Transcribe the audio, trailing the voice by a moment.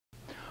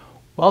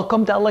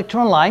Welcome to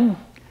Electron Line.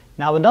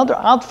 Now another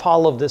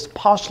outfall of this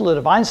postulate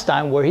of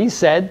Einstein, where he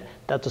said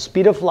that the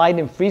speed of light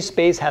in free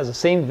space has the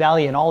same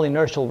value in all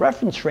inertial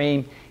reference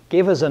frame,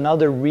 gave us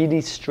another really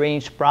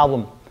strange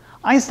problem.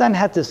 Einstein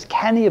had this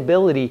canny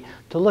ability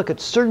to look at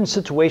certain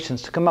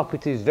situations to come up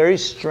with these very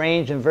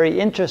strange and very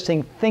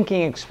interesting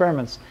thinking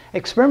experiments.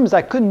 Experiments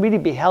that couldn't really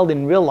be held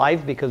in real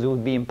life because it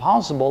would be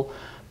impossible.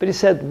 But he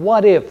said,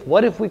 what if?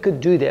 What if we could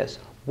do this?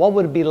 What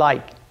would it be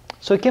like?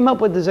 So he came up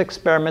with this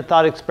experiment,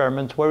 thought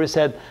experiment, where he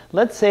said,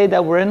 let's say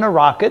that we're in a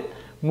rocket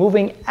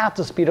moving at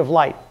the speed of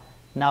light.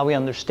 Now we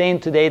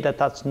understand today that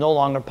that's no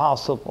longer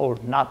possible, or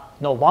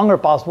not no longer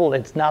possible,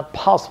 it's not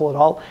possible at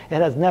all. It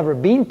has never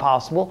been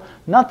possible.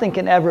 Nothing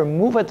can ever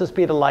move at the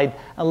speed of light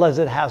unless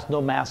it has no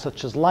mass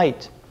such as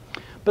light.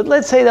 But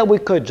let's say that we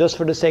could, just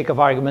for the sake of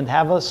argument,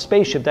 have a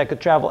spaceship that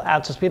could travel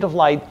at the speed of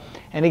light.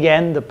 And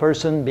again, the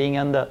person being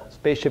on the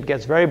spaceship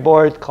gets very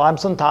bored,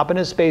 climbs on top in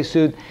his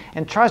spacesuit,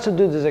 and tries to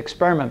do this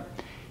experiment.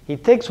 He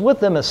takes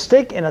with him a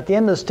stick, and at the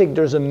end of the stick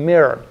there's a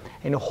mirror.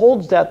 And he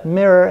holds that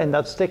mirror and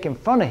that stick in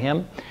front of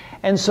him.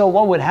 And so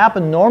what would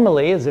happen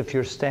normally is, if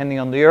you're standing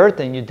on the earth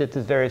and you did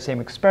this very same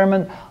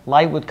experiment,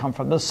 light would come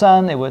from the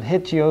sun, it would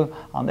hit you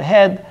on the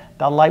head,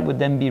 that light would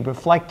then be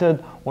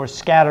reflected or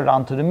scattered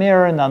onto the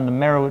mirror, and then the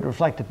mirror would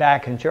reflect it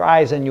back into your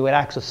eyes, and you would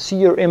actually see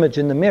your image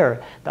in the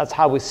mirror. That's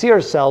how we see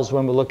ourselves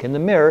when we look in the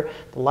mirror.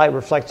 The light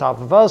reflects off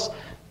of us,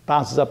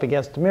 bounces up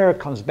against the mirror,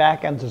 comes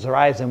back, enters our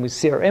eyes, and we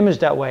see our image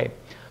that way.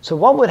 So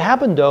what would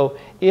happen though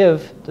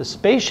if the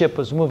spaceship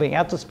was moving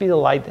at the speed of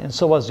light and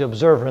so was the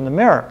observer in the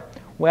mirror?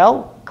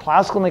 Well,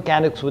 classical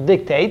mechanics would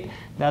dictate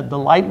that the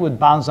light would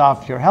bounce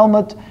off your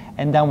helmet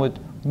and then would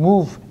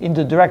move in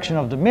the direction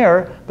of the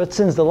mirror. But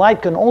since the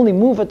light can only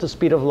move at the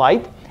speed of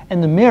light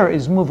and the mirror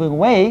is moving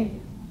away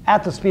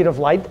at the speed of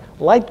light,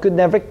 light could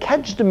never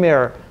catch the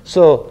mirror.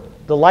 So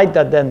the light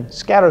that then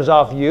scatters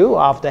off you,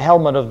 off the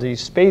helmet of the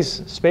space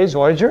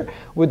voyager,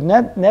 would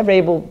never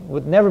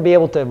be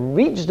able to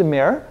reach the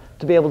mirror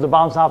to be able to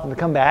bounce off and to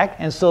come back.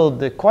 And so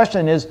the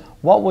question is,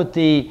 what would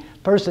the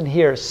person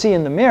here see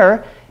in the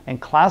mirror?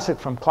 And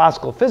from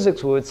classical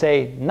physics, we would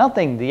say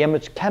nothing. The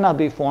image cannot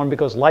be formed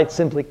because light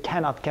simply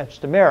cannot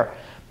catch the mirror.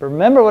 But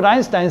remember what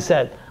Einstein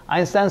said.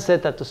 Einstein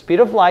said that the speed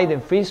of light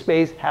in free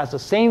space has the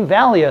same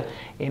value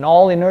in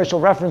all inertial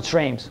reference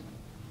frames,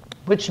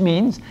 which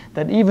means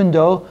that even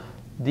though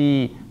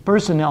the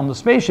person on the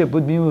spaceship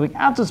would be moving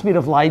at the speed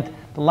of light,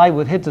 the light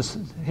would hit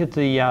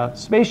the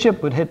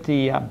spaceship, would hit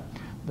the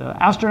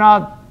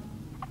astronaut,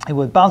 it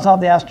would bounce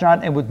off the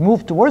astronaut and would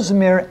move towards the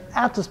mirror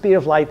at the speed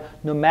of light,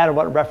 no matter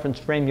what reference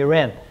frame you're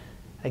in.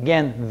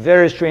 Again,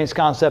 very strange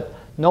concept.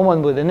 No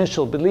one would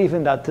initially believe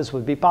in that this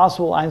would be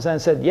possible. Einstein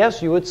said,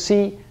 yes, you would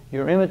see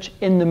your image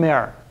in the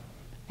mirror.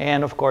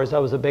 And of course,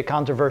 that was a big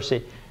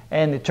controversy.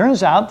 And it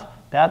turns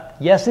out that,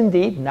 yes,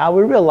 indeed, now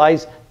we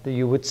realize that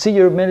you would see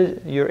your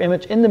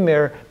image in the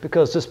mirror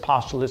because this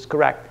postulate is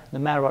correct. No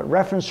matter what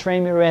reference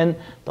frame you're in,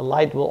 the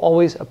light will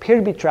always appear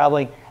to be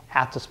traveling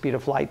at the speed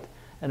of light.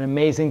 An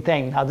amazing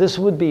thing. Now this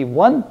would be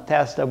one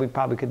test that we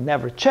probably could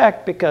never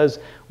check because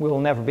we will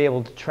never be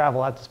able to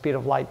travel at the speed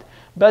of light.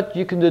 But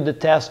you can do the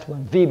test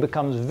when V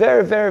becomes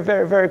very, very,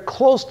 very, very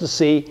close to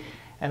C,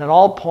 and at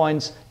all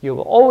points you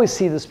will always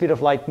see the speed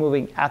of light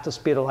moving at the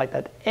speed of light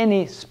at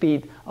any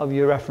speed of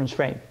your reference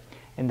frame.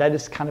 And that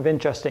is kind of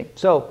interesting.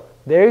 So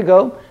there you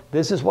go.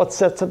 This is what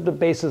sets up the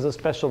basis of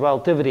special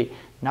relativity.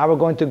 Now we're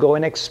going to go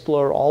and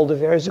explore all the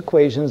various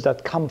equations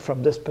that come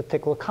from this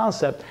particular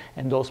concept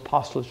and those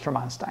postulates from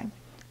Einstein.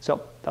 So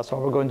that's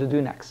what we're going to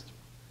do next.